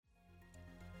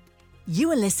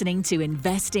You are listening to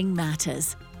Investing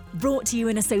Matters, brought to you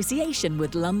in association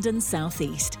with London South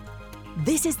East.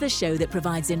 This is the show that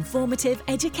provides informative,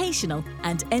 educational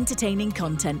and entertaining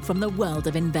content from the world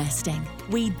of investing.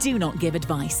 We do not give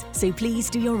advice, so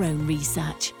please do your own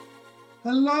research.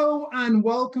 Hello and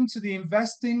welcome to the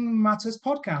Investing Matters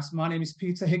podcast. My name is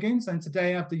Peter Higgins, and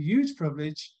today I have the huge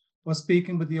privilege of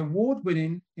speaking with the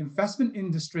award-winning investment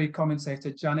industry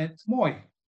commentator Janet Moy.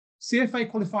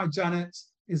 CFA qualified Janet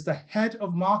is the head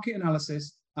of market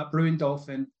analysis at Brewin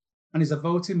Dolphin and is a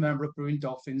voting member of Brewin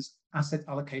Dolphin's Asset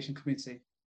Allocation Committee.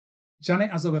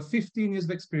 Janet has over 15 years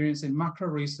of experience in macro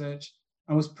research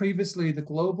and was previously the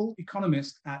global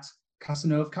economist at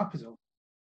Casanova Capital.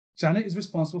 Janet is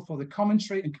responsible for the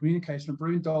commentary and communication of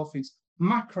Brewin Dolphin's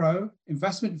macro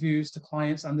investment views to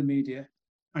clients and the media,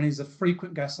 and is a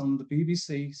frequent guest on the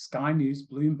BBC, Sky News,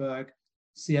 Bloomberg,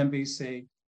 CNBC.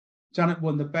 Janet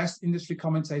won the Best Industry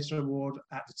Commentator Award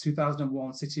at the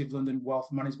 2001 City of London Wealth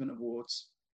Management Awards.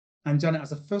 And Janet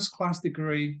has a first-class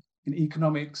degree in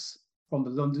economics from the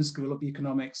London School of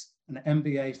Economics and an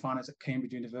MBA Finance at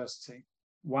Cambridge University.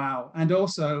 Wow. And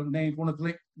also named one of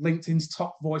LinkedIn's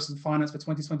top voices of finance for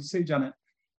 2022, Janet.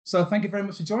 So thank you very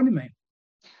much for joining me.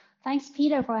 Thanks,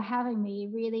 Peter, for having me.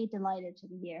 Really delighted to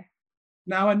be here.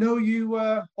 Now, I know you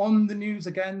were on the news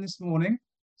again this morning,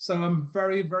 so I'm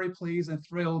very, very pleased and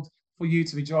thrilled for you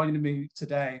to be joining me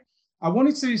today. I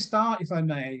wanted to start, if I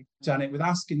may, Janet, with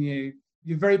asking you,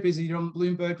 you're very busy, you're on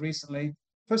Bloomberg recently.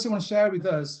 First, I want to share with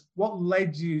us what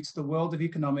led you to the world of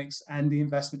economics and the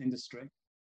investment industry.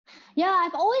 Yeah,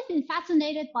 I've always been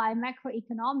fascinated by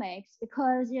macroeconomics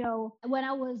because, when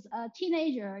I was a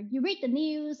teenager, you read the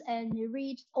news and you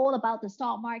read all about the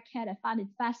stock market. I found it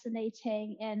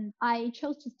fascinating. And I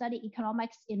chose to study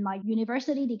economics in my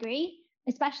university degree,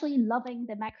 especially loving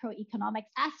the macroeconomics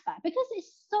aspect because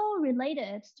it's so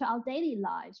related to our daily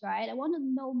lives, right? I want to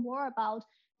know more about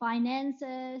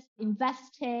finances,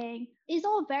 investing. It's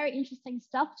all very interesting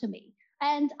stuff to me.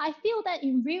 And I feel that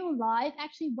in real life,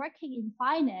 actually working in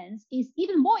finance is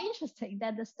even more interesting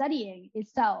than the studying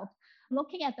itself.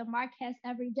 Looking at the markets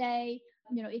every day,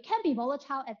 it can be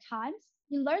volatile at times.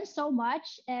 You learn so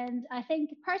much. And I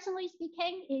think personally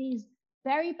speaking, it is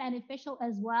very beneficial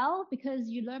as well because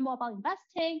you learn more about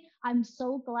investing. I'm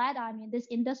so glad I'm in this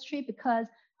industry because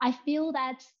I feel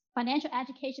that financial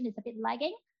education is a bit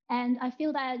lagging. And I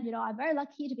feel that, I'm very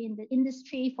lucky to be in the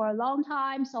industry for a long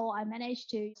time. So I managed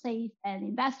to save and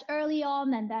invest early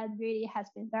on. And that really has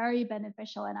been very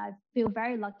beneficial. And I feel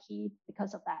very lucky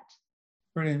because of that.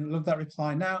 Brilliant. Love that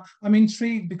reply. Now, I'm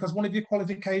intrigued because one of your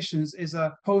qualifications is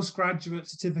a postgraduate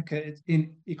certificate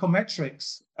in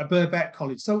econometrics at Birkbeck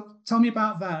College. So tell me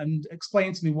about that and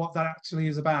explain to me what that actually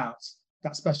is about,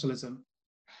 that specialism.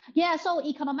 Yeah, so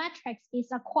econometrics is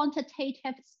a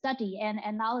quantitative study and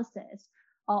analysis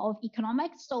of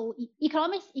economics. So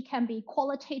economics, it can be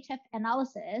qualitative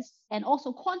analysis and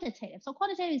also quantitative. So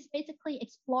quantitative is basically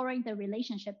exploring the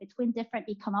relationship between different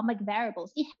economic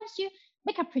variables. It helps you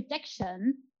make a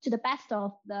prediction to the best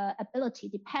of the ability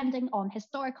depending on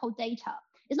historical data.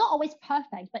 It's not always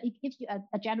perfect, but it gives you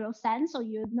a general sense. So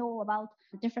you know about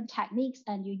the different techniques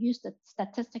and you use the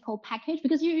statistical package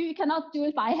because you cannot do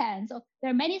it by hand. So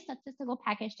there are many statistical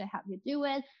packages to help you do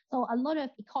it. So a lot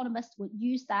of economists would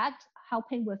use that,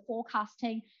 helping with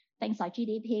forecasting things like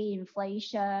GDP,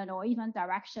 inflation, or even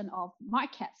direction of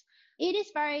markets. It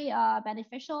is very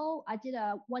beneficial. I did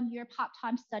a 1-year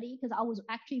part-time study because I was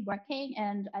actually working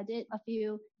and I did a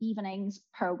few evenings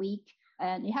per week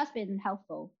and it has been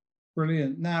helpful.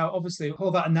 Brilliant. Now, obviously,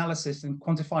 all that analysis and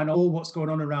quantifying all what's going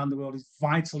on around the world is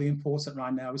vitally important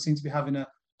right now. We seem to be having a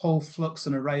whole flux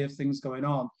and array of things going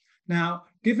on. Now,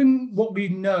 given what we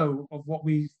know of what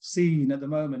we've seen at the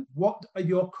moment, what are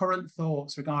your current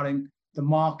thoughts regarding the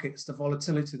markets, the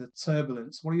volatility, the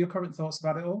turbulence? What are your current thoughts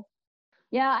about it all?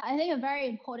 Yeah, I think a very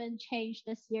important change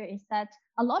this year is that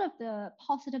a lot of the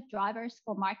positive drivers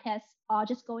for markets are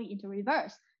just going into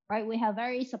reverse, right? We have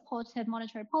very supportive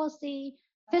monetary policy,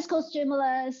 fiscal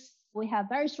stimulus, we have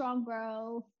very strong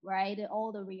growth, right?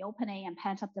 All the reopening and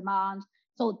pent-up demand.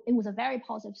 So it was a very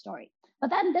positive story.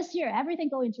 But then this year, everything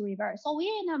go into reverse. So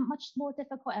we're in a much more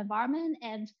difficult environment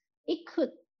and it could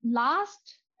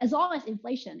last as long as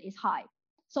inflation is high.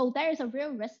 So there is a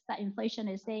real risk that inflation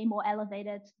is staying more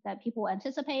elevated than people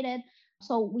anticipated.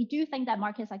 So we do think that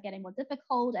markets are getting more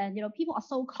difficult and people are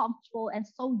so comfortable and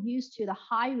so used to the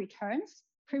high returns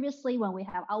previously when we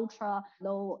have ultra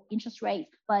low interest rates,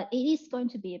 but it is going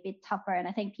to be a bit tougher. And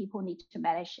I think people need to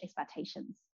manage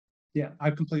expectations. Yeah,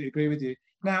 I completely agree with you.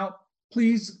 Now,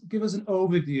 please give us an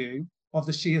overview of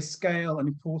the sheer scale and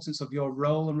importance of your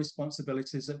role and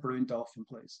responsibilities at Brewin Dolphin,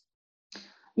 please.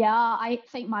 Yeah, I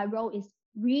think my role is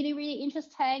really, really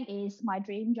interesting. Is my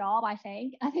dream job, I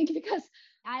think. I think because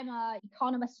I'm an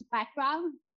economist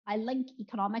background, I link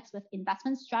economics with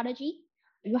investment strategy.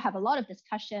 You have a lot of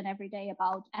discussion every day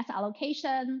about asset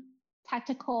allocation,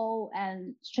 tactical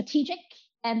and strategic,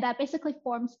 and that basically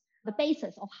forms the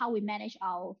basis of how we manage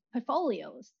our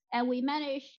portfolios. And we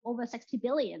manage over 60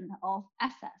 billion of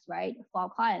assets, right, for our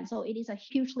clients. So it is a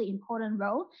hugely important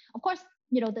role. Of course,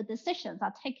 the decisions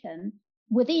are taken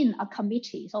within a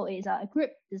committee. So it's a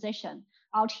group decision.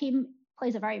 Our team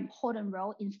plays a very important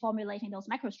role in formulating those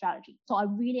macro strategies. So I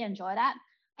really enjoy that.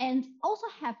 And also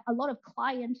have a lot of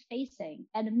client facing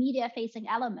and media facing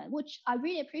element, which I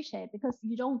really appreciate because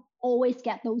you don't always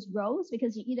get those roles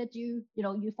because you either do,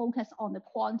 you focus on the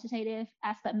quantitative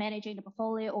aspect managing the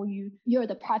portfolio, or you're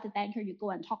the private banker, you go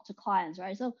and talk to clients,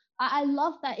 right? So I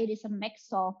love that it is a mix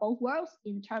of both worlds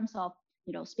in terms of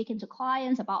speaking to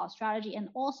clients about our strategy and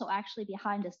also actually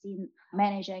behind the scene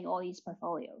managing all these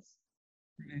portfolios.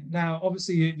 Now,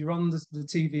 obviously, you're on the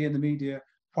TV and the media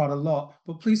quite a lot,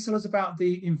 but please tell us about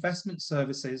the investment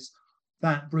services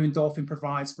that Brewin Dolphin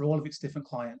provides for all of its different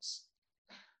clients.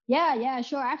 Yeah,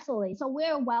 sure, absolutely. So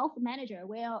we're a wealth manager.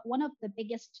 We're one of the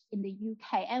biggest in the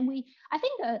UK. And I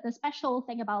think the special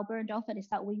thing about Brewin Dolphin is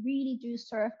that we really do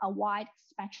serve a wide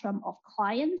spectrum of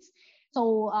clients.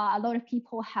 So a lot of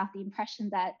people have the impression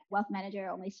that wealth manager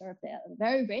only serve the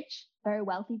very rich, very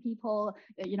wealthy people.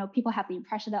 People have the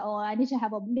impression that, I need to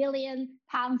have £1 million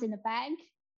in the bank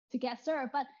to get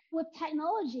served. But with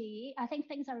technology, I think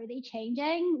things are really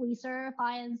changing. We serve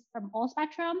clients from all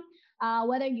spectrum.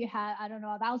 Whether you have,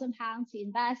 £1,000 to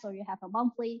invest, or you have a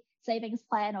monthly savings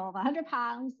plan of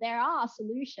 £100, there are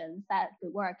solutions that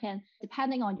could work. And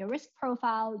depending on your risk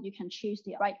profile, you can choose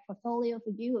the right portfolio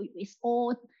for you. It's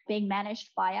all being managed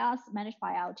by us, managed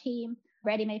by our team.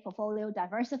 Ready-made portfolio,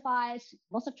 diversified,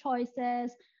 lots of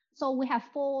choices. So we have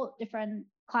 4 different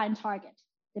client targets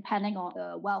depending on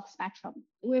the wealth spectrum.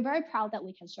 We're very proud that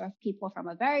we can serve people from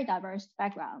a very diverse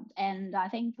background. And I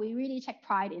think we really take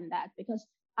pride in that because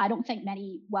I don't think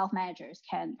many wealth managers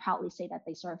can proudly say that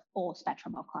they serve all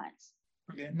spectrum of clients.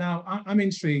 Brilliant. Now, I'm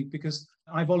intrigued because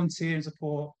I volunteer and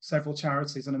support several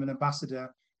charities, and I'm an ambassador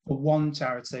for one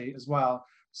charity as well.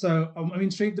 So I'm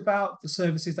intrigued about the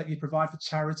services that you provide for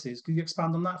charities. Could you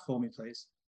expand on that for me, please?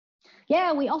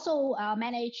 Yeah, we also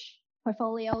manage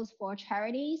portfolios for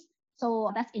charities.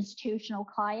 So that's institutional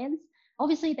clients.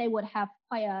 Obviously, they would have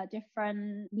quite a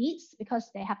different needs because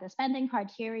they have the spending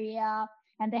criteria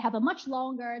and they have a much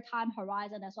longer time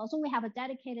horizon as well. So we have a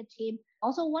dedicated team,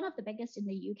 also one of the biggest in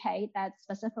the UK, that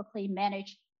specifically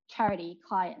manage charity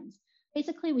clients.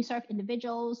 Basically, we serve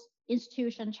individuals,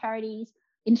 institution, charities,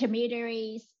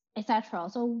 intermediaries, etc.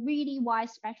 So really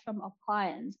wide spectrum of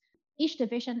clients. Each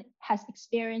division has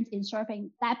experience in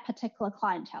serving that particular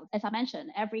clientele. As I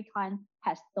mentioned, every client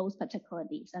has those particular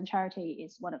needs, and charity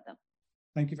is one of them.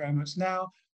 Thank you very much. Now,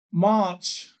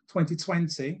 March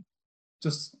 2020,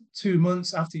 just 2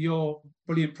 months after your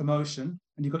brilliant promotion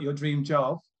and you got your dream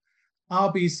job,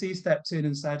 RBC stepped in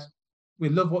and said, we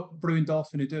love what Brewin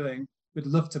Dolphin are doing. We'd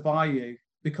love to buy you,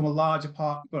 become a larger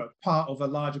part of a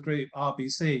larger group,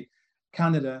 RBC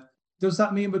Canada. Does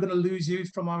that mean we're going to lose you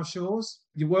from our shores?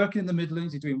 You're working in the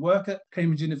Midlands, you're doing work at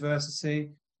Cambridge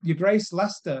University. You graced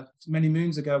Leicester many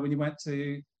moons ago when you went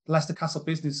to Leicester Castle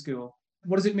Business School.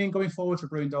 What does it mean going forward for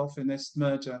Brewin Dolphin, this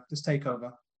merger, this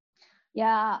takeover?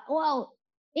 Yeah, well,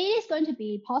 it is going to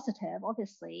be positive,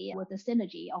 obviously, with the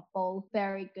synergy of both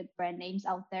very good brand names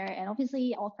out there, and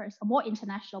obviously offers a more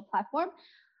international platform.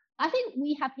 I think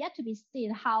we have yet to be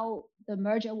seen how the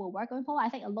merger will work going forward. I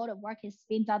think a lot of work is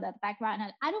being done at the background,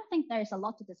 and I don't think there's a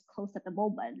lot to disclose at the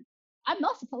moment. I'm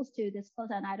not supposed to disclose,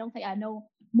 and I don't think I know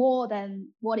more than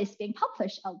what is being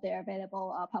published out there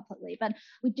available publicly. But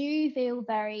we do feel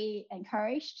very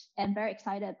encouraged and very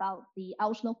excited about the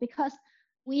outlook because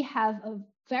we have a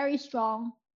very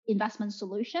strong investment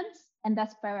solutions, and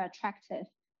that's very attractive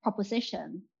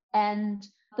proposition. And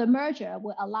the merger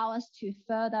will allow us to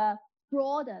further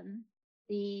broaden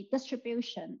the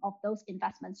distribution of those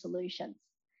investment solutions.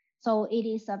 So it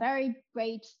is a very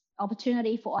great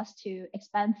opportunity for us to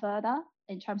expand further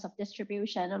in terms of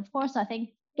distribution. And of course, I think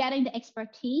getting the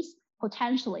expertise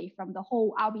potentially from the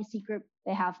whole RBC group,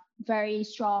 they have very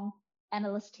strong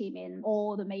analyst team in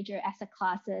all the major asset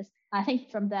classes. I think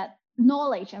from that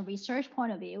knowledge and research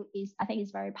point of view I think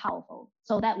is very powerful.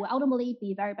 So that will ultimately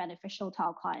be very beneficial to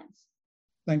our clients.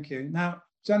 Thank you. Now,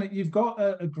 Janet, you've got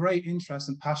a great interest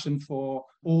and passion for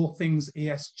all things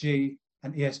ESG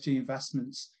and ESG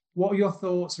investments. What are your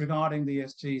thoughts regarding the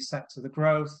ESG sector, the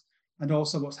growth, and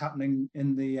also what's happening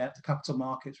in the capital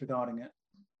markets regarding it?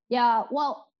 Yeah,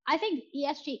 well, I think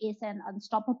ESG is an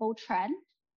unstoppable trend.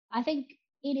 I think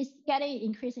it is getting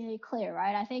increasingly clear,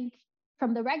 right? I think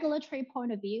from the regulatory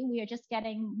point of view, we are just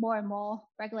getting more and more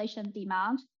regulation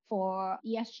demand for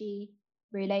ESG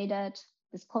related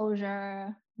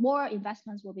disclosure. More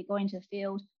investments will be going to the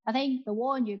field. I think the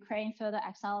war in Ukraine further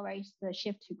accelerates the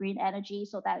shift to green energy.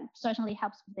 So that certainly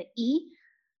helps with the E.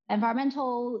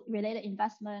 Environmental related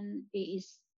investment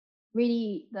is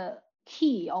really the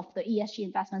key of the ESG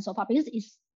investment so far, because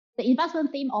it's the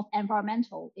investment theme of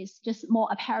environmental is just more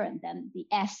apparent than the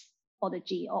S or the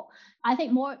G. Or I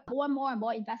think more and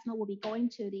more investment will be going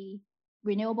to the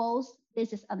renewables.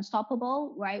 This is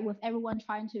unstoppable, right? With everyone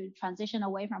trying to transition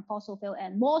away from fossil fuel,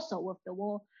 and more so with the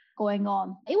war going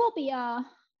on. It will be a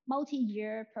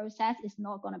multi-year process. It's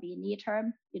not going to be near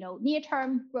term.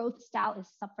 Near-term growth style is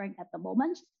suffering at the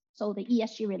moment. So the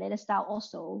ESG related style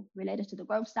also related to the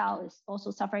growth style is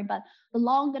also suffering, but the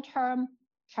longer term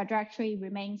trajectory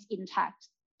remains intact,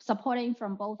 supporting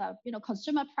from both a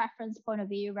consumer preference point of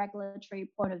view, regulatory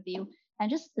point of view, and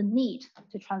just the need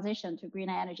to transition to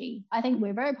greener energy. I think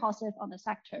we're very positive on the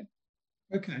sector.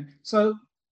 Okay, so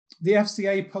the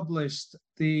FCA published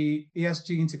the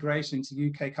ESG integration into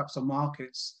UK capital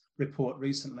markets report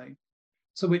recently,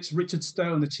 to which Richard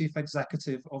Stone, the chief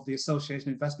executive of the Association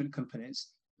of Investment Companies,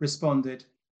 responded,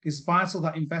 "It's vital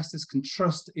that investors can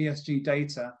trust ESG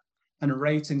data and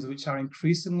ratings which are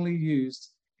increasingly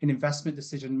used in investment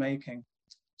decision making.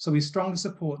 So we strongly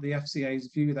support the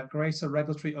FCA's view that greater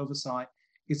regulatory oversight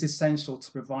is essential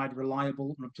to provide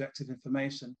reliable and objective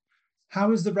information."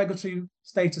 How is the regulatory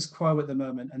status quo at the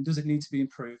moment, and does it need to be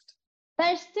improved?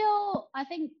 There's still, I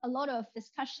think, a lot of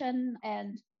discussion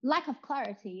and lack of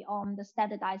clarity on the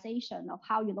standardization of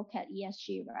how you look at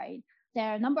ESG, right? There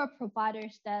are a number of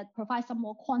providers that provide some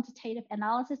more quantitative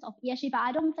analysis of ESG, but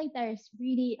I don't think there is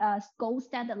really a gold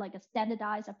standard, like a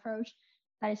standardized approach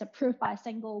that is approved by a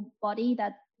single body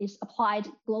that is applied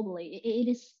globally. It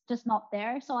is just not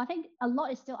there. So I think a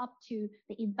lot is still up to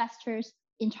the investors'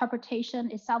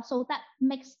 interpretation itself. So that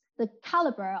makes the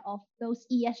caliber of those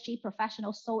ESG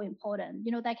professionals so important.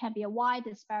 There can be a wide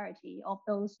disparity of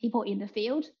those people in the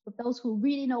field, with those who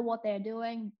really know what they're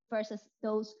doing versus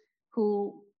those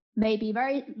who may be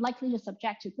very likely to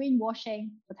subject to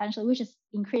greenwashing potentially, which is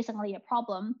increasingly a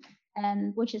problem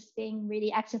and which is being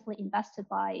really actively invested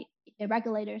by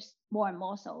regulators more and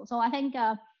more so. So I think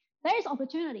there is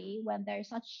opportunity when there is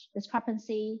such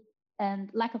discrepancy and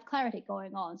lack of clarity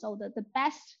going on. So the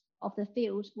best of the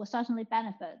field will certainly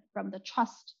benefit from the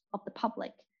trust of the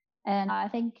public. And I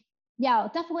think,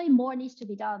 definitely more needs to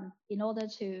be done in order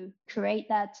to create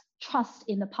that trust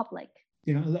in the public.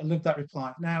 I love that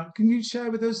reply. Now, can you share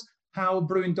with us how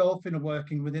Brewin Dolphin are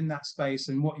working within that space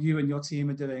and what you and your team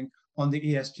are doing on the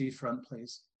ESG front,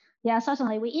 please? Yeah,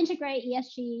 certainly. We integrate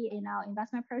ESG in our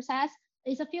investment process.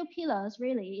 It's a few pillars,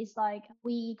 really. It's like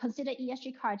we consider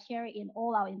ESG criteria in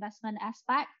all our investment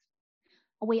aspects.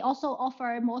 We also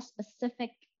offer more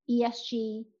specific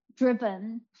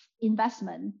ESG-driven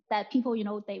investment that people,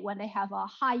 when they have a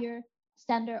higher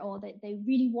standard or they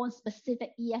really want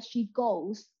specific ESG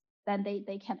goals, then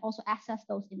they can also access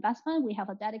those investments. We have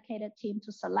a dedicated team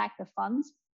to select the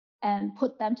funds and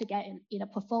put them together in a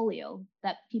portfolio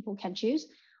that people can choose.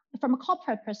 From a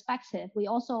corporate perspective, we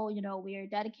also, we are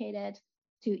dedicated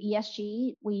to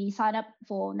ESG. We sign up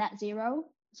for net zero.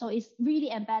 So it's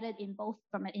really embedded in both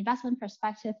from an investment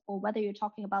perspective or whether you're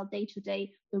talking about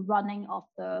day-to-day, the running of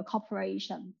the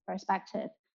corporation perspective.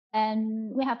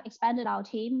 And we have expanded our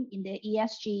team in the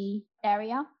ESG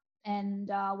area. And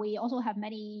we also have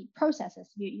many processes.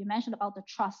 You mentioned about the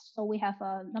trust. So we have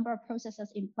a number of processes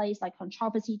in place, like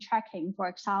controversy tracking, for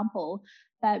example,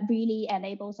 that really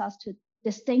enables us to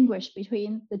distinguish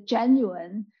between the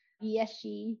genuine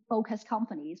ESG focused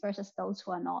companies versus those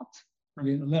who are not.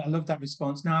 Brilliant. I love that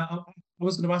response. Now, I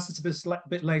was going to ask this a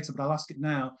bit later, but I'll ask it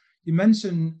now. You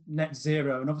mentioned net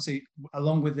zero, and obviously,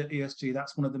 along with the ESG,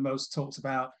 that's one of the most talked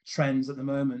about trends at the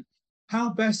moment. How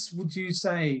best would you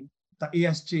say that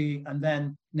ESG and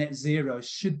then net zero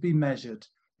should be measured?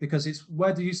 Because it's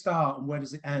where do you start and where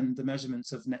does it end, the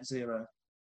measurements of net zero?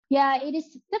 Yeah, it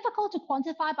is difficult to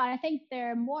quantify, but I think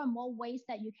there are more and more ways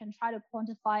that you can try to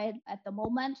quantify it at the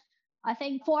moment. I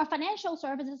think for a financial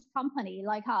services company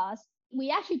like us, we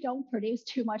actually don't produce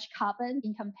too much carbon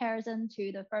in comparison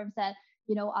to the firms that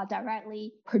are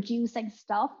directly producing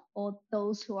stuff, or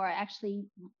those who are actually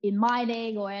in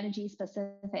mining or energy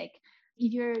specific.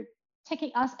 If you're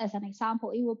taking us as an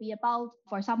example, it will be about,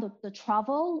 for example, the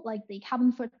travel, like the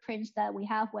carbon footprints that we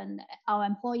have when our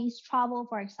employees travel,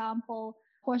 for example,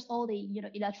 of course, all the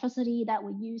electricity that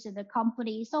we use in the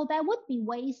company. So there would be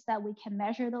ways that we can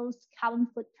measure those carbon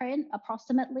footprint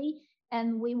approximately.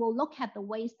 And we will look at the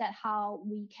ways that how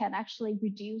we can actually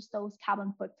reduce those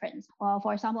carbon footprints.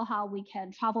 For example, how we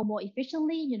can travel more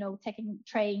efficiently, taking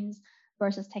trains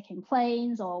versus taking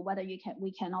planes, or whether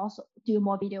we can also do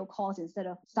more video calls instead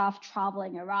of staff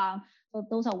traveling around. So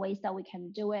those are ways that we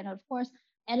can do it. And of course,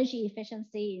 energy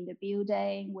efficiency in the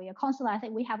building. We are constantly, I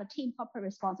think we have a team, corporate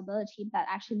responsibility, that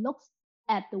actually looks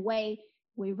at the way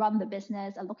we run the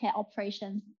business and look at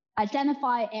operations,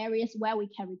 identify areas where we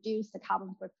can reduce the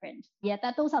carbon footprint. Yeah,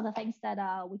 those are the things that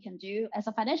we can do. As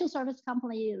a financial service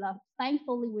company,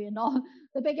 thankfully, we are not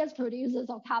the biggest producers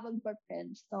of carbon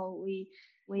footprint. So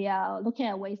we are looking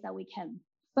at ways that we can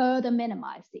further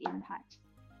minimize the impact.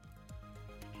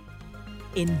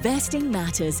 Investing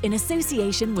Matters in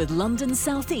association with London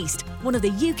South East, one of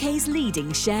the UK's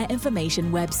leading share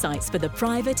information websites for the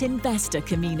private investor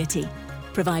community,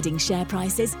 providing share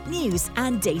prices, news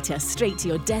and data straight to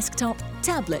your desktop,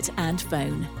 tablet and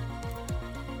phone.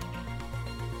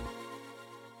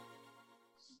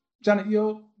 Janet,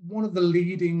 you're one of the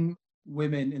leading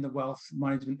women in the wealth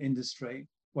management industry,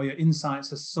 where your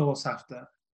insights are sought after,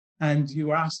 and you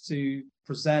were asked to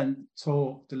present,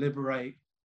 talk, deliberate,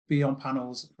 be on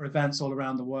panels or events all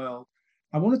around the world.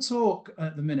 I want to talk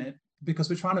at the minute because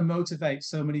we're trying to motivate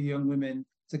so many young women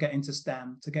to get into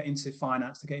STEM, to get into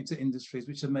finance, to get into industries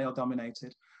which are male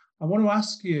dominated. I want to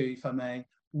ask you, if I may,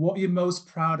 what you're most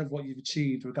proud of what you've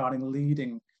achieved regarding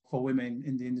leading for women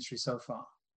in the industry so far.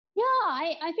 Yeah,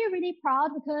 I feel really proud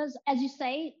because, as you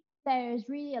say, there's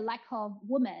really a lack of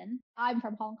women. I'm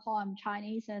from Hong Kong, I'm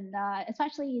Chinese, and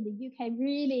especially in the UK,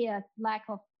 really a lack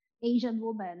of Asian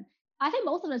women. I think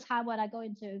most of the time when I go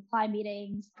into client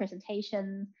meetings,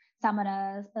 presentations,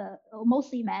 seminars,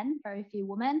 mostly men, very few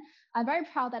women, I'm very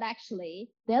proud that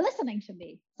actually they're listening to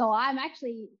me. So I'm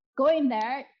actually going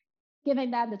there,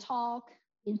 giving them the talk,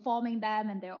 informing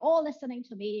them, and they're all listening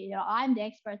to me. I'm the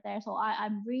expert there. So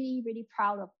I'm really, really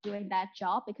proud of doing that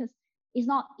job because it's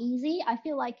not easy. I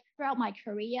feel like throughout my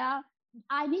career,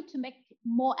 I need to make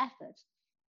more effort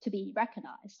to be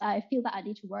recognized. I feel that I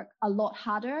need to work a lot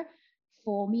harder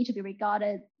for me to be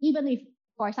regarded. Even if,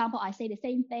 for example, I say the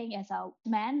same thing as a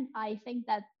man, I think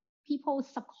that people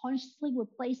subconsciously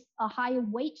would place a higher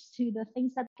weight to the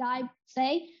things that guys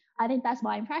say. I think that's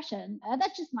my impression.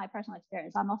 That's just my personal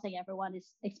experience. I'm not saying everyone is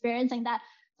experiencing that.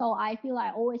 So I feel I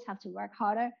always have to work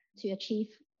harder to achieve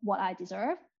what I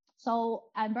deserve. So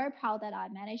I'm very proud that I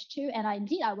managed to, and I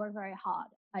work very hard.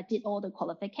 I did all the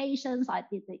qualifications. I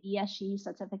did the ESG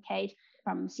certificate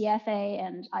from CFA,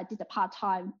 and I did the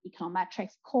part-time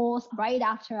econometrics course right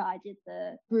after I did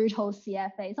the brutal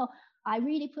CFA. So I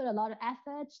really put a lot of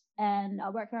effort and I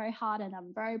worked very hard, and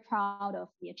I'm very proud of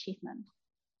the achievement.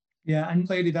 Yeah, and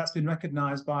clearly that's been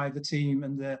recognised by the team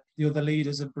and the other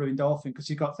leaders of Blue Dolphin, because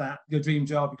you got your dream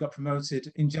job, you got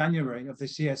promoted in January of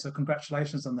this year. So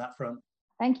congratulations on that front.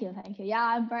 Thank you. Yeah,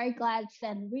 I'm very glad,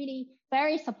 and really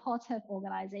very supportive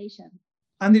organization.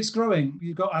 And it's growing.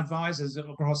 You've got advisors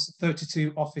across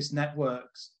 32 office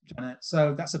networks, Janet.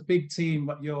 So that's a big team,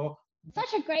 but you're...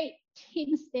 Such a great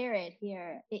team spirit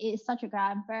here. It is such a great,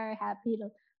 I'm very happy to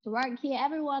work here.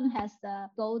 Everyone has the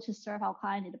goal to serve our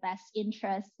client in the best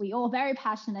interest. We're all very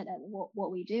passionate at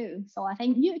what we do. So I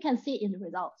think you can see it in the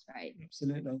results, right?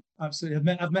 Absolutely.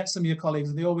 I've met some of your colleagues,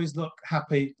 and they always look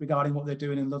happy regarding what they're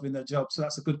doing and loving their job. So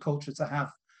that's a good culture to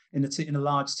have in a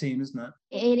large team, isn't it?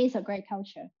 It is a great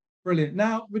culture. Brilliant.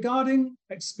 Now, regarding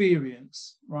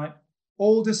experience, right?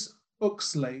 Aldous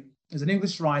Huxley is an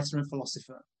English writer and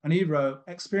philosopher, and he wrote,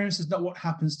 "Experience is not what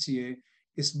happens to you,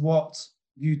 it's what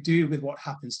you do with what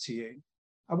happens to you."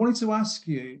 I wanted to ask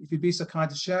you if you'd be so kind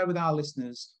to share with our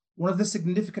listeners one of the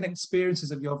significant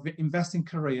experiences of your investing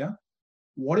career,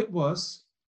 what it was,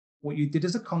 what you did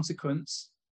as a consequence,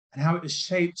 and how it has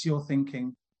shaped your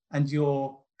thinking and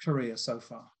your career so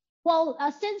far. Well,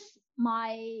 since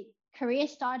my career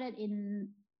started in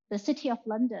the City of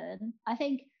London, I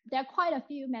think there are quite a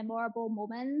few memorable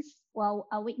moments. Well,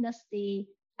 I witnessed the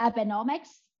Abenomics,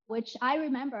 which I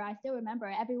still remember,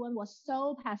 everyone was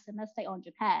so pessimistic on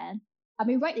Japan. I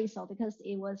mean, rightly so, because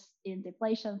it was in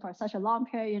deflation for such a long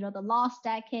period, the last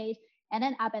decade. And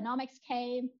then Abenomics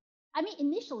came. I mean,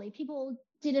 initially, people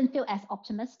didn't feel as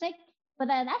optimistic. But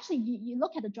then actually, you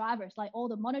look at the drivers, like all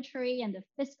the monetary and the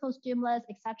fiscal stimulus,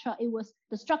 etc. It was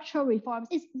the structural reforms.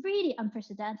 It's really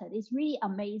unprecedented. It's really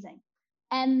amazing.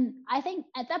 And I think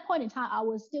at that point in time, I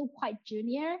was still quite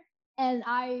junior. And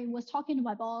I was talking to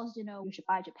my boss, you should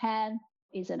buy Japan.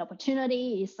 It's an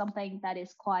opportunity. It's something that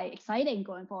is quite exciting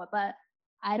going forward. But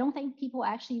I don't think people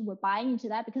actually were buying into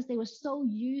that because they were so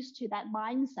used to that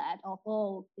mindset of,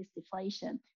 oh, this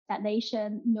deflation,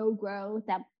 stagnation, no growth,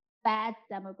 that bad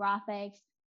demographics,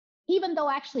 even though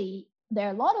actually there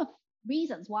are a lot of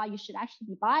reasons why you should actually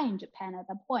be buying Japan at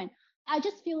that point. I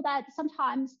just feel that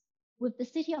sometimes with the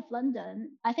city of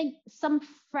London, I think some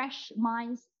fresh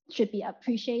minds should be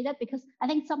appreciated because I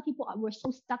think some people were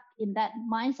so stuck in that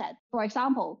mindset. For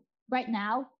example, right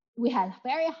now we have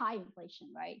very high inflation,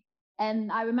 right?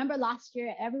 And I remember last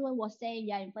year, everyone was saying,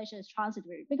 yeah, inflation is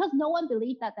transitory because no one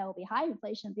believed that there will be high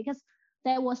inflation because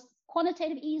there was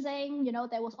quantitative easing,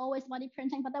 there was always money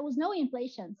printing, but there was no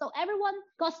inflation. So everyone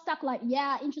got stuck like,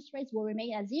 yeah, interest rates will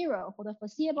remain at zero for the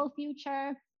foreseeable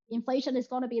future. Inflation is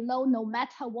going to be low no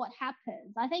matter what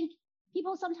happens. I think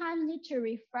people sometimes need to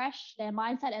refresh their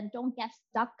mindset and don't get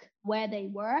stuck where they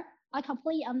were. I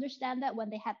completely understand that when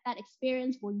they had that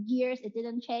experience for years, it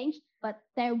didn't change, but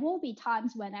there will be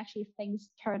times when actually things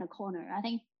turn a corner. I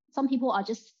think some people are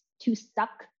just too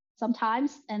stuck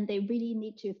sometimes, and they really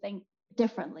need to think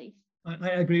differently.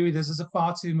 I agree with this. There's a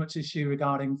far too much issue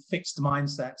regarding fixed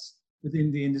mindsets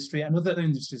within the industry and other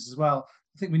industries as well.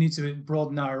 I think we need to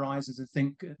broaden our horizons and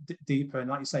think deeper. And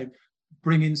like you say,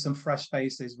 bring in some fresh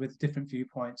faces with different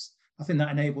viewpoints. I think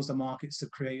that enables the markets to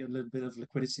create a little bit of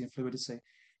liquidity and fluidity.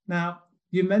 Now,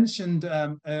 you mentioned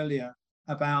earlier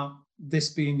about this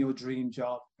being your dream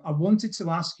job. I wanted to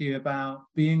ask you about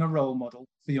being a role model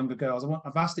for younger girls.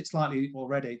 I've asked it slightly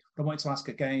already, but I wanted to ask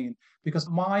again because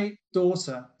my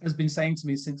daughter has been saying to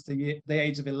me since the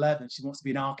age of 11, she wants to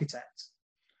be an architect,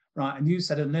 right? And you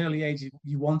said at an early age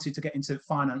you wanted to get into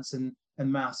finance and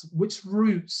maths. Which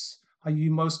routes are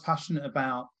you most passionate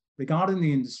about regarding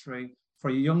the industry for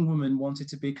a young woman wanting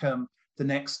to become the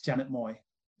next Janet Moy?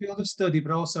 Field of study,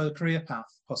 but also a career path,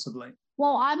 possibly.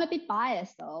 Well, I'm a bit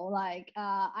biased though. I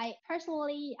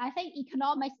think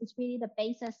economics is really the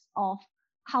basis of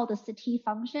how the city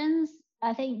functions.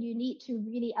 I think you need to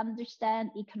really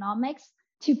understand economics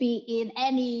to be in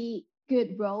any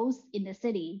good roles in the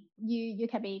city. You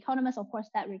can be economist, of course,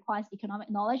 that requires economic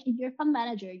knowledge. If you're a fund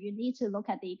manager, you need to look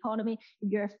at the economy.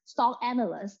 If you're a stock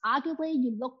analyst, arguably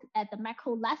you look at the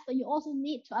macro less, but you also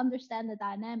need to understand the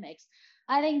dynamics.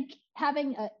 I think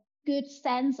having a good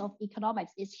sense of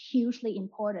economics is hugely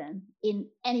important in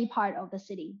any part of the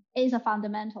city. It is a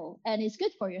fundamental, and it's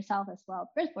good for yourself as well,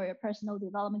 good for your personal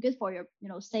development, good for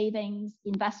your savings,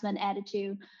 investment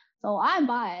attitude. So I'm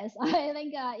biased. I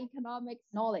think economics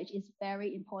knowledge is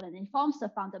very important. It forms the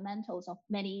fundamentals of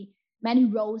many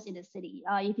roles in the city.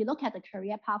 If you look at the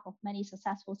career path of many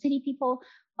successful city people,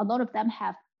 a lot of them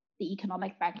have the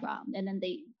economic background, and then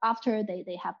after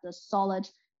they have the solid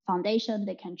foundation,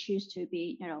 they can choose to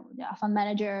be a fund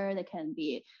manager, they can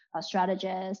be a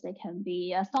strategist, they can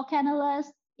be a stock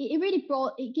analyst.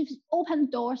 It gives open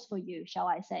doors for you, shall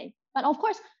I say. But of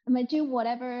course, I may do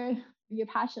whatever you're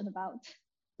passionate about.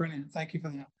 Brilliant, thank you for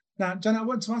that. Now, Jen, I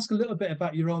want to ask a little bit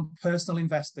about your own personal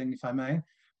investing, if I may,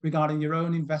 regarding your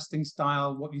own investing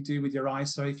style, what you do with your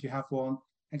ISA, if you have one,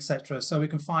 etc. So we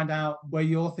can find out where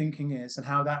your thinking is and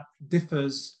how that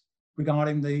differs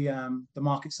regarding the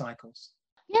market cycles.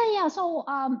 Yeah. So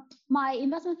my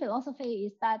investment philosophy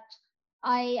is that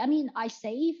I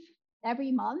save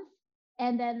every month,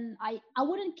 and then I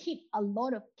wouldn't keep a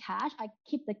lot of cash. I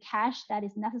keep the cash that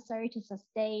is necessary to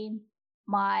sustain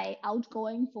my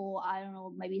outgoing for, I don't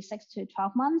know, maybe 6 to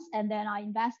 12 months. And then I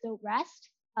invest the rest.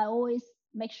 I always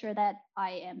make sure that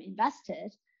I am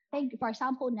invested. I think, for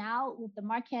example, now with the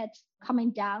market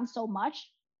coming down so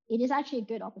much, it is actually a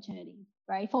good opportunity,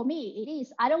 right? For me, it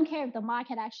is. I don't care if the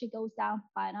market actually goes down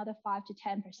by another 5 to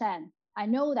 10%. I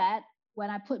know that when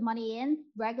I put money in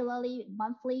regularly,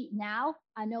 monthly now,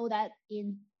 I know that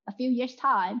in a few years'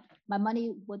 time, my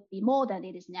money would be more than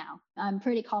it is now. I'm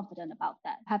pretty confident about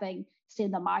that, having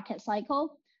seen the market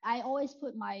cycle. I always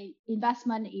put my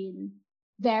investment in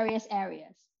various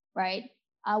areas, right?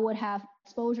 I would have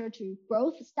exposure to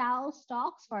growth style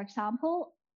stocks, for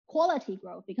example, quality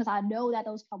growth, because I know that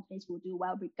those companies will do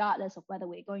well regardless of whether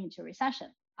we're going into a recession.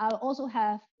 I'll also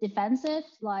have defensive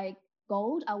like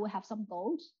gold. I will have some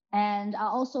gold, and I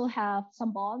also have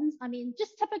some bonds. I mean,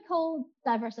 just typical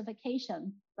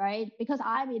diversification, right? Because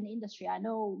I'm in the industry, I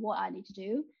know what I need to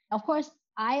do. Of course,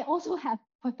 I also have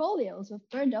portfolios with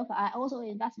Burnt Dolphin. I also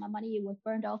invest my money with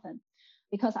Burnt Dolphin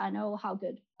because I know how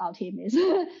good our team is.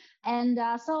 And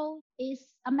so it's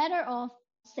a matter of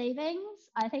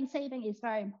savings. I think saving is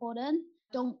very important.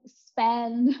 Don't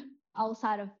spend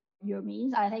outside of your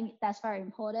means. I think that's very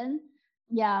important.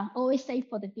 Yeah, always save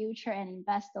for the future and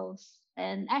invest those.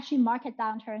 And actually, market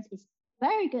downturns is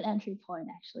very good entry point.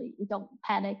 Actually, you don't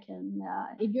panic, and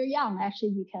if you're young,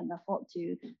 actually, you can afford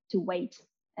to wait.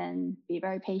 and be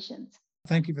very patient.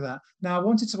 Thank you for that. Now, I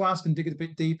wanted to ask and dig a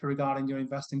bit deeper regarding your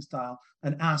investing style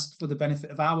and ask for the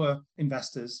benefit of our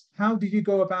investors. How do you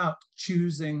go about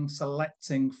choosing,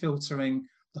 selecting, filtering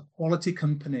the quality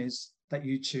companies that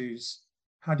you choose?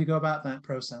 How do you go about that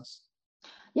process?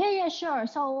 Yeah, sure.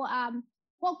 So,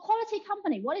 well, quality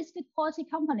company, what is good quality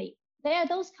company? They are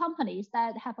those companies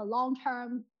that have a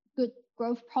long-term good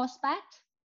growth prospect.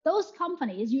 Those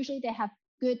companies, usually they have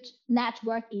good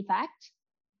network effect.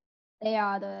 They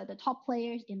are the top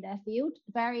players in their field,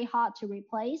 very hard to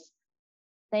replace.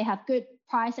 They have good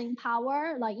pricing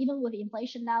power. Like even with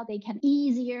inflation now, they can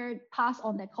easier pass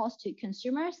on their cost to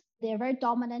consumers. They're very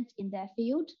dominant in their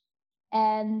field,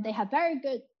 and they have very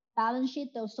good balance sheet,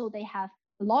 though, so they have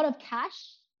a lot of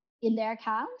cash in their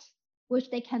account, which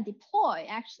they can deploy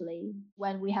actually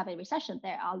when we have a recession.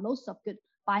 There are lots of good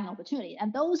buying opportunity,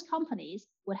 and those companies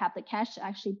would have the cash to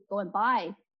actually go and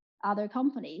buy other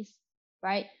companies,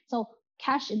 right? So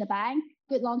cash in the bank,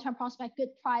 good long-term prospect, good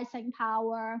pricing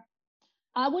power.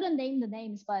 I wouldn't name the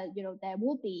names, but there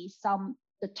will be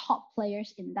the top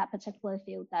players in that particular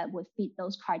field that would fit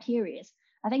those criteria.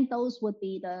 I think those would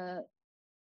be the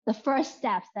first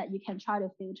steps that you can try to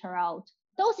filter out.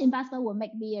 Those investments will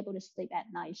make me able to sleep at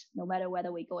night, no matter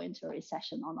whether we go into a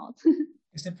recession or not.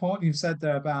 It's important you've said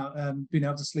there about being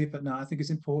able to sleep at night. I think it's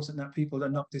important that people are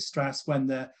not distressed when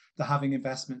they're having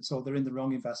investments or they're in the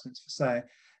wrong investments, for say.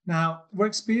 Now, we're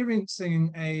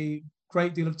experiencing a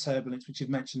great deal of turbulence, which you've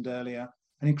mentioned earlier,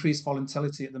 and increased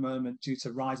volatility at the moment due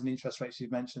to rising interest rates,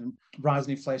 you've mentioned,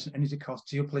 rising inflation, energy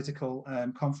costs,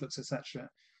 geopolitical conflicts, etc.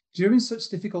 During such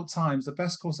difficult times, the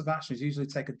best course of action is usually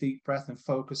take a deep breath and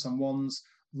focus on one's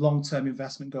long-term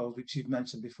investment goals, which you've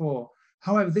mentioned before.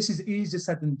 However, this is easier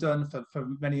said than done for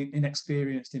many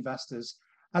inexperienced investors.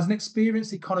 As an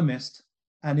experienced economist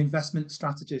and investment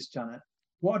strategist, Janet,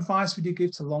 what advice would you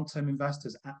give to long-term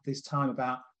investors at this time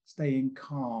about staying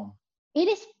calm? It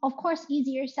is, of course,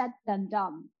 easier said than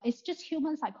done. It's just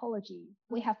human psychology.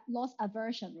 We have loss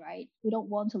aversion, right? We don't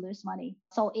want to lose money.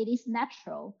 So it is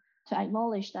natural to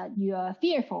acknowledge that you are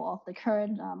fearful of the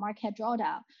current market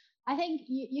drawdown. I think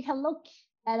you can look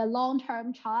at a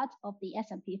long-term chart of the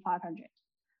S&P 500.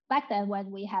 Back then,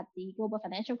 when we had the global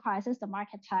financial crisis, the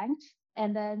market tanked.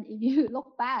 And then if you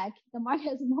look back, the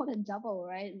market is more than double,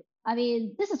 right? I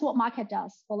mean, this is what market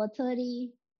does,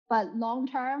 volatility. But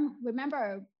long-term,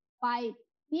 remember, by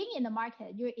being in the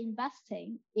market, you're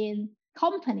investing in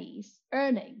companies'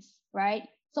 earnings, right?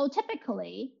 So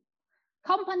typically,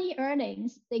 company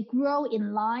earnings, they grow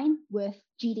in line with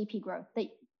GDP growth. They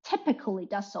typically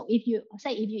does so. If you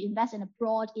invest in a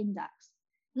broad index,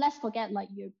 let's forget like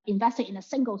you're investing in a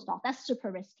single stock, that's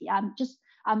super risky.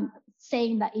 I'm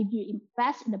saying that if you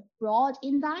invest in a broad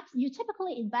index, you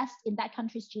typically invest in that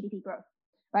country's GDP growth,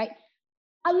 right?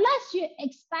 Unless you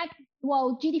expect,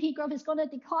 well, GDP growth is going to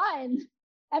decline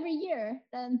every year,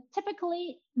 then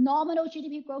typically nominal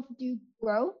GDP growth do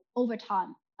grow over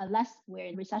time, unless we're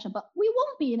in recession. But we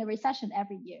won't be in a recession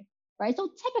every year, right? So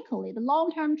typically the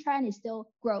long-term trend is still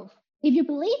growth. If you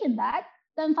believe in that,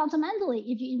 then fundamentally,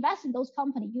 if you invest in those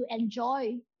companies, you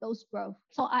enjoy those growth.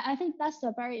 So I think that's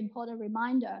a very important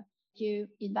reminder. To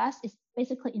invest is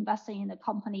basically investing in the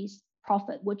company's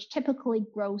profit, which typically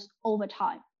grows over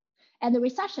time. And the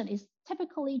recession is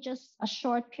typically just a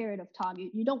short period of time.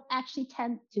 You don't actually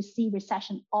tend to see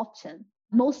recession often.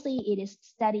 Mostly it is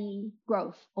steady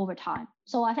growth over time.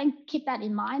 So I think keep that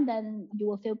in mind, then you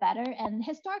will feel better. And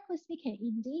historically speaking,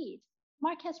 indeed,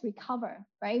 markets recover,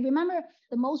 right? Remember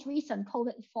the most recent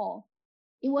COVID fall.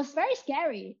 It was very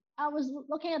scary. I was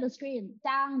looking at the screen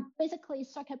down, basically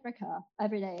circuit breaker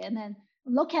every day. And then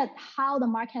look at how the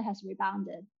market has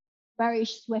rebounded very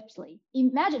swiftly.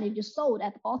 Imagine if you sold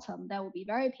at the bottom, that would be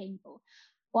very painful.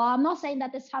 Well, I'm not saying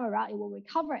that this time around it will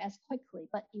recover as quickly,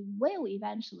 but it will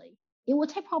eventually. It will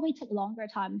probably take longer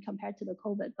time compared to the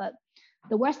COVID, but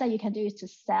the worst that you can do is to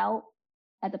sell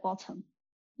at the bottom.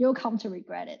 You'll come to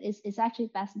regret it. It's actually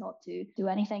best not to do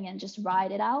anything and just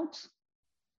ride it out.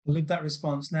 I love that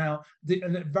response. Now,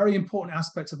 the very important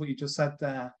aspect of what you just said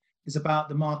there is about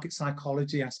the market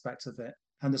psychology aspect of it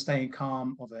and the staying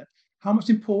calm of it. How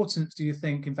much importance do you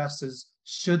think investors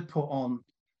should put on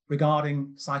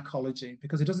regarding psychology?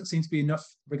 Because it doesn't seem to be enough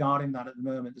regarding that at the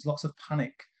moment. There's lots of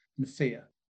panic and fear.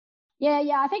 Yeah.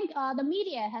 I think the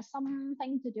media has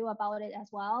something to do about it as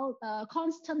well.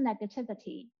 Constant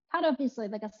negativity kind of is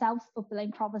like a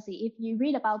self-fulfilling prophecy. If you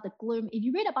read about the gloom, if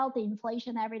you read about the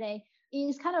inflation every day,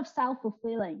 it's kind of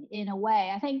self-fulfilling in a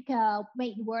way. I think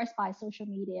made worse by social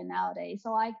media nowadays.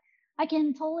 So I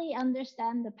can totally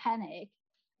understand the panic.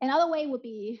 Another way would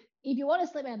be if you want to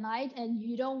sleep at night and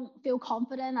you don't feel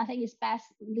confident, I think it's best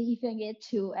leaving it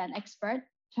to an expert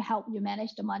to help you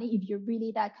manage the money if you're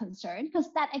really that concerned,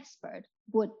 because that expert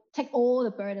would take all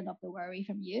the burden of the worry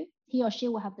from you. He or she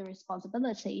will have the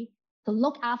responsibility to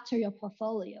look after your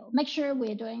portfolio, make sure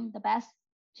we're doing the best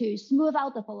to smooth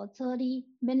out the volatility,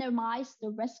 minimize the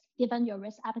risk given your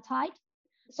risk appetite.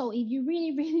 So if you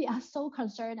really, really are so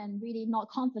concerned and really not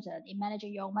confident in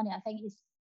managing your own money, I think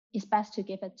it's best to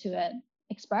give it to an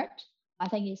expert. I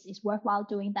think it's worthwhile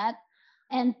doing that.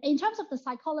 And in terms of the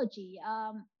psychology,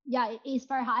 yeah, it is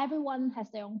very hard. Everyone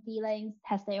has their own feelings,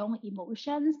 has their own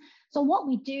emotions. So what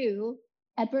we do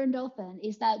at Burn Dolphin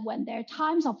is that when there are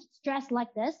times of stress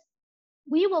like this,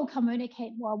 we will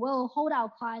communicate more, we'll hold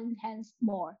our clients' hands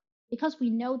more, because we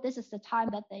know this is the time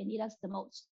that they need us the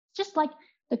most. Just like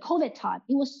the COVID time,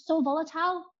 it was so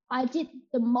volatile. I did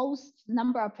the most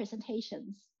number of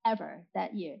presentations ever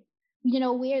that year.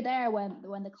 We're there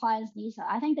when the clients need us.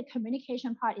 I think the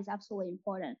communication part is absolutely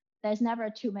important. There's never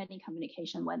too many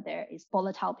communication when there is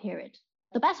volatile period.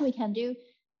 The best we can do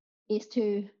is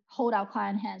to hold our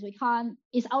client hands.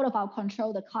 It's out of our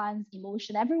control, the client's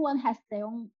emotion. Everyone has their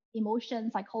own emotion,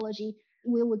 psychology.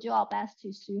 We will do our best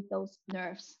to soothe those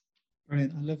nerves.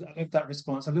 Brilliant. I love that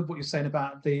response. I love what you're saying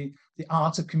about the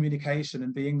art of communication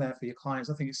and being there for your clients.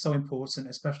 I think it's so important,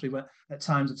 especially when at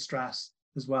times of stress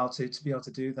as well, to be able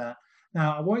to do that.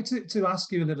 Now, I wanted to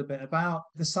ask you a little bit about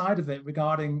the side of it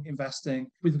regarding investing.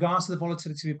 With regards to the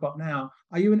volatility we've got now,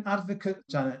 are you an advocate,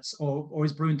 Janet, or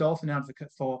is Brewin Dolphin an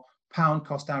advocate for pound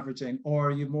cost averaging, or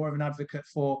are you more of an advocate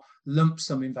for lump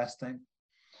sum investing?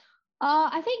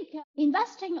 I think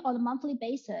investing on a monthly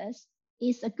basis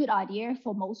is a good idea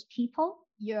for most people.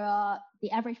 You're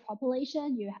the average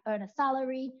population, you earn a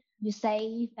salary, you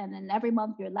save, and then every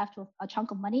month you're left with a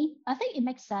chunk of money. I think it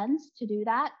makes sense to do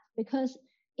that because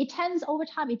over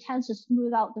time, it tends to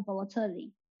smooth out the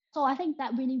volatility. So I think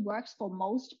that really works for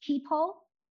most people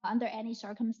under any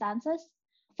circumstances.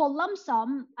 For lump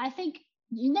sum, I think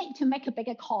you need to make a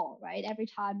bigger call, right? Every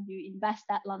time you invest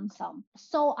that lump sum.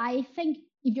 So I think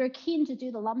if you're keen to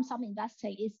do the lump sum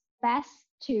investing, it's best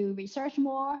to research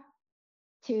more,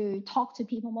 to talk to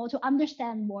people more, to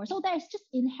understand more. So there's just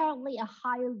inherently a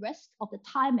higher risk of the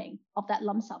timing of that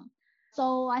lump sum.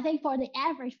 So I think for the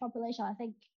average population, I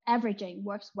think averaging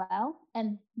works well.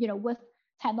 And with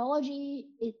technology,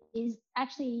 it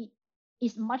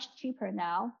is much cheaper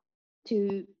now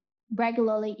to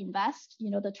regularly invest.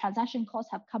 The transaction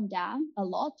costs have come down a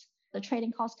lot. The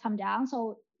trading costs come down.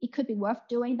 So it could be worth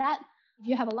doing that. If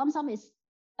you have a lump sum,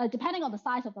 depending on the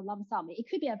size of the lump sum, it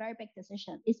could be a very big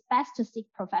decision. It's best to seek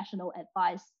professional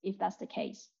advice if that's the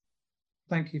case.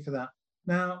 Thank you for that.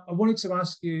 Now, I wanted to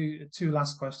ask you two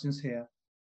last questions here.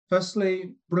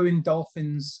 Firstly, Brewin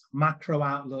Dolphin's macro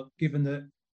outlook,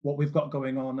 given what we've got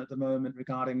going on at the moment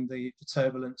regarding the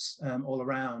turbulence all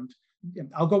around.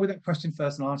 I'll go with that question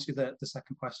first and I'll ask you the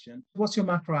second question. What's your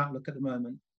macro outlook at the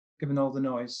moment, given all the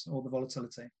noise, all the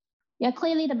volatility? Yeah,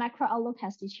 clearly the macro outlook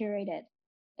has deteriorated,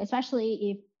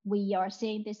 especially if we are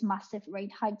seeing these massive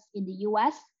rate hikes in the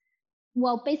US.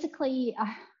 Well, basically,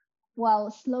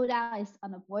 slowdown is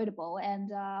unavoidable and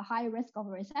high risk of a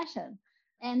recession.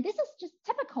 And this is just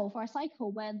typical for a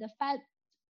cycle when the Fed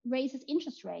raises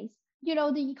interest rates.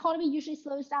 The economy usually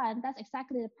slows down, and that's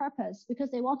exactly the purpose,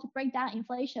 because they want to bring down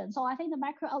inflation. So I think the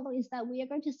macro outlook is that we are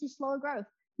going to see slower growth,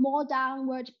 more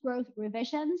downward growth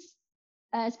revisions,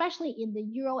 especially in the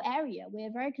euro area. We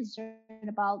are very concerned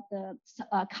about the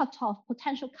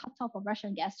potential cutoff of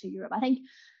Russian gas to Europe. I think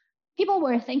people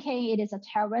were thinking it is a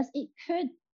terrorist. It could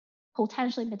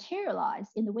potentially materialize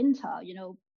in the winter.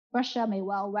 Russia may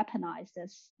well weaponize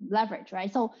this leverage,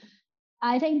 right? So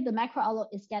I think the macro outlook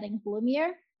is getting gloomier.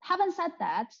 Having said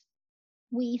that,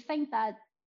 we think that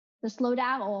the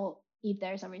slowdown, or if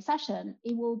there's a recession,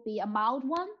 it will be a mild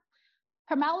one,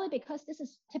 primarily because this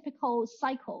is typical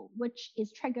cycle, which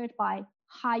is triggered by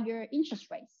higher interest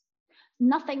rates.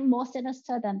 Nothing more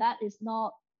sinister than that is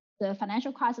not the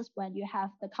financial crisis, when you have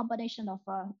the combination of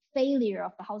a failure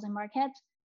of the housing market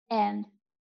and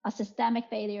a systemic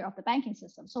failure of the banking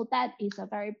system. So that is a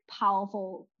very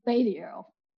powerful failure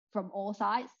from all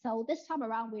sides. So this time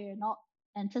around, we're not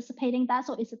anticipating that.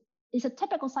 So it's a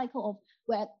typical cycle of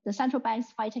where the central banks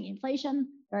fighting inflation,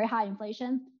 very high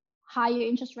inflation, higher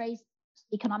interest rates,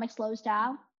 economic slows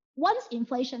down. Once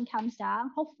inflation comes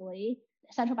down, hopefully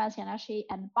central banks can actually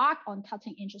embark on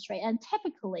cutting interest rate. And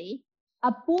typically,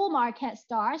 a bull market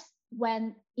starts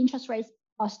when interest rates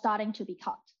are starting to be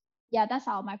cut. Yeah, that's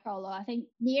our macro outlook. I think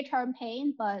near-term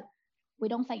pain, but we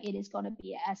don't think it is going to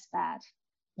be as bad.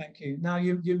 Thank you. Now,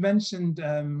 you mentioned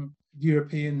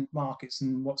European markets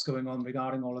and what's going on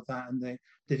regarding all of that and the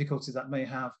difficulties that may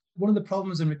have. One of the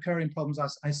problems and recurring problems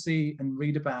I see and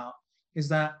read about is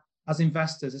that as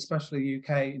investors, especially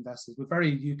UK investors, we're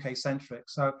very UK centric.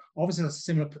 So obviously that's a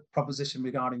similar proposition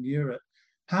regarding Europe.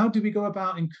 How do we go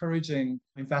about encouraging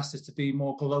investors to be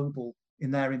more global in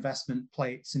their investment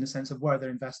plates in the sense of where they're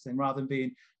investing rather than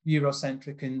being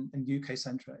Eurocentric and UK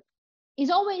centric?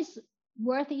 It's always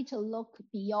worthy to look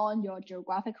beyond your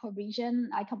geographical region.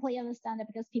 I completely understand that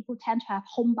because people tend to have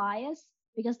home bias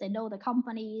because they know the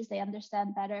companies, they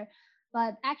understand better.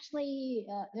 But actually,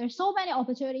 there's so many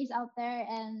opportunities out there,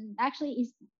 and actually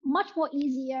it's much more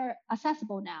easier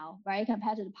accessible now, right,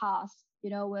 compared to the past,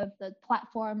 with the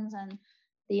platforms and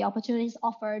the opportunities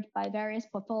offered by various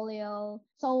portfolio.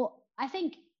 So I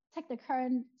think take the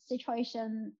current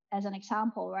situation as an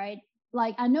example, right?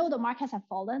 Like I know the markets have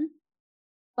fallen,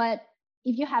 but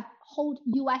if you hold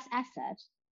US assets,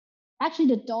 actually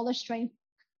the dollar strength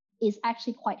is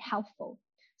actually quite helpful.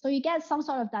 So you get some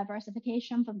sort of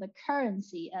diversification from the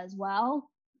currency as well.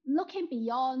 Looking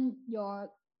beyond your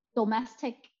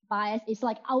domestic bias is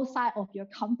like outside of your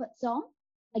comfort zone.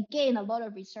 Again, a lot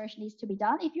of research needs to be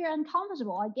done. If you're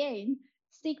uncomfortable, again,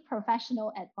 seek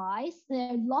professional advice. There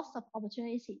are lots of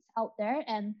opportunities out there,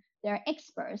 and there are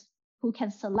experts who can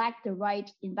select the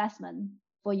right investment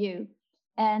for you.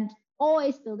 And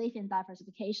always believe in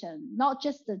diversification, not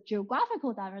just the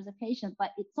geographical diversification,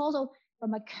 but it's also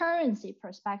from a currency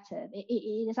perspective.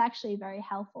 It is actually very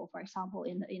helpful, for example,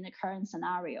 in the current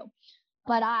scenario.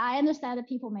 But I understand that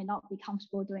people may not be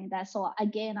comfortable doing that. So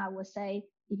again, I would say,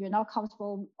 if you're not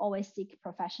comfortable, always seek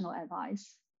professional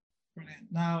advice. Brilliant.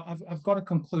 Now, I've got a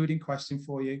concluding question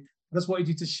for you. I just wanted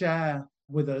you to share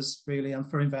with us, really, and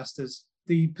for investors,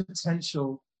 the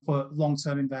potential for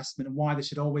long-term investment and why they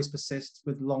should always persist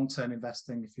with long-term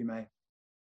investing, if you may.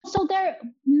 So there are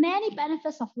many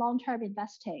benefits of long-term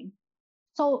investing.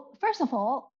 So first of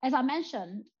all, as I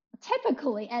mentioned,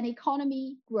 typically an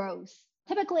economy grows,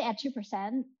 typically at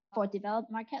 2% for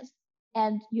developed markets,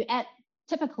 and you add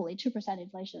typically 2%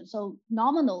 inflation. So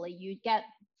nominally, you get,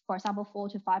 for example, 4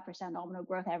 to 5% nominal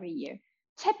growth every year.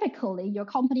 Typically, your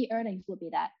company earnings would be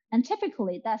that. And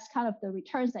typically, that's kind of the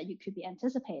returns that you could be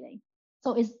anticipating.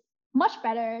 So it's much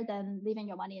better than leaving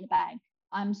your money in the bank.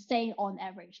 I'm saying on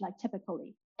average, like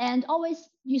typically. And always,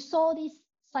 you saw these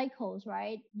cycles,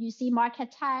 right? You see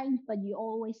market tank, but you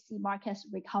always see markets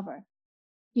recover.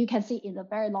 You can see in the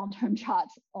very long-term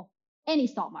charts of any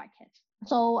stock market.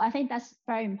 So I think that's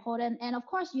very important. And of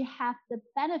course, you have the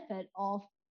benefit of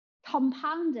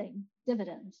compounding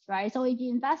dividends, right? So if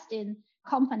you invest in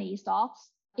company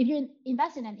stocks, if you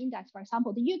invest in an index, for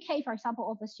example, the UK, for example,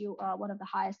 offers you one of the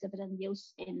highest dividend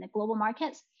yields in the global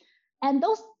markets. And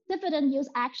those dividend yields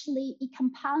actually, it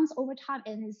compounds over time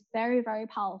and is very, very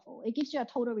powerful. It gives you a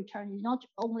total return. You're not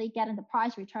only getting the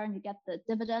price return, you get the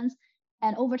dividends.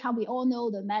 And over time, we all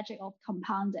know the magic of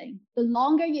compounding. The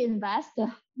longer you invest,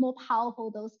 the more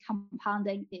powerful those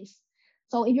compounding is.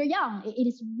 So if you're young, it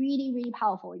is really, really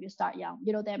powerful if you start young.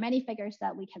 There are many figures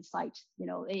that we can cite.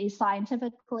 It is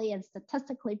scientifically and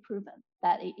statistically proven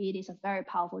that it is a very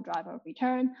powerful driver of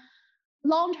return.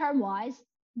 Long-term wise,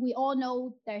 we all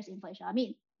know there's inflation. I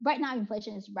mean, right now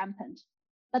inflation is rampant,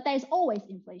 but there's always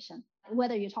inflation,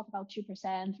 whether you talk about 2%,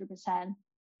 3%.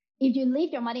 If you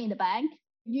leave your money in the bank,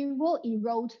 you will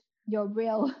erode your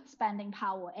real spending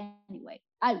power anyway.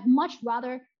 I'd much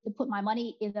rather to put my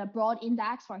money in a broad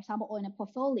index, for example, or in a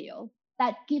portfolio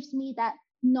that gives me that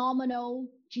nominal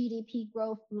GDP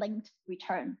growth linked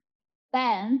return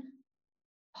than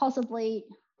possibly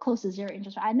close to zero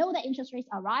interest rate. I know that interest rates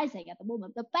are rising at the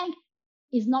moment. The bank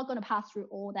is not going to pass through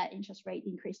all that interest rate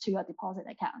increase to your deposit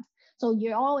account. So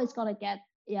you're always going to get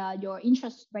your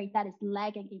interest rate that is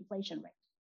lagging inflation rate.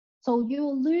 So you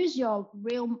lose your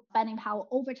real spending power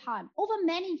over time, over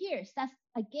many years. That's,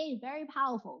 again, very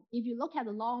powerful. If you look at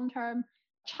the long-term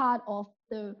chart of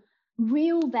the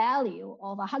real value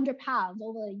of £100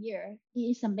 over a year, it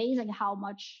is amazing how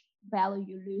much value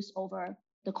you lose over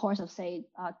the course of, say,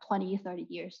 20, 30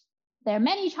 years. There are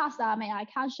many charts that I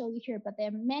can't show you here, but there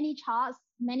are many charts,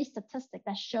 many statistics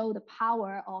that show the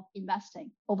power of investing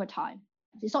over time.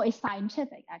 So it's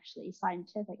scientific, actually,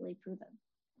 scientifically proven.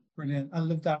 Brilliant. I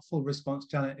love that full response,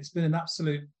 Janet. It's been an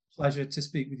absolute pleasure to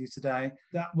speak with you today.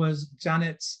 That was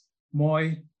Janet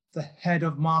Moy, the head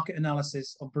of market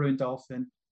analysis of Brewin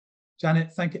Dolphin.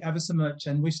 Janet, thank you ever so much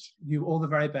and wish you all the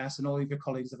very best and all of your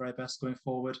colleagues the very best going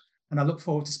forward. And I look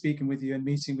forward to speaking with you and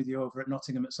meeting with you over at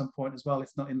Nottingham at some point as well, if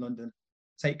not in London.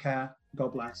 Take care.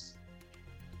 God bless.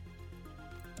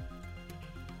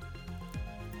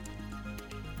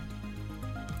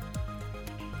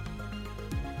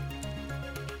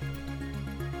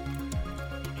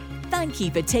 Thank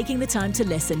you for taking the time to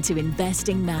listen to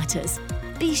Investing Matters.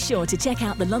 Be sure to check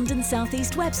out the London South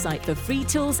East website for free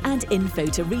tools and info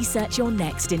to research your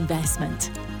next investment.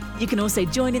 You can also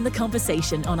join in the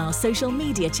conversation on our social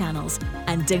media channels.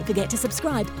 And don't forget to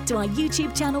subscribe to our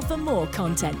YouTube channel for more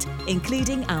content,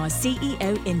 including our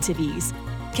CEO interviews.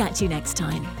 Catch you next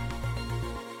time.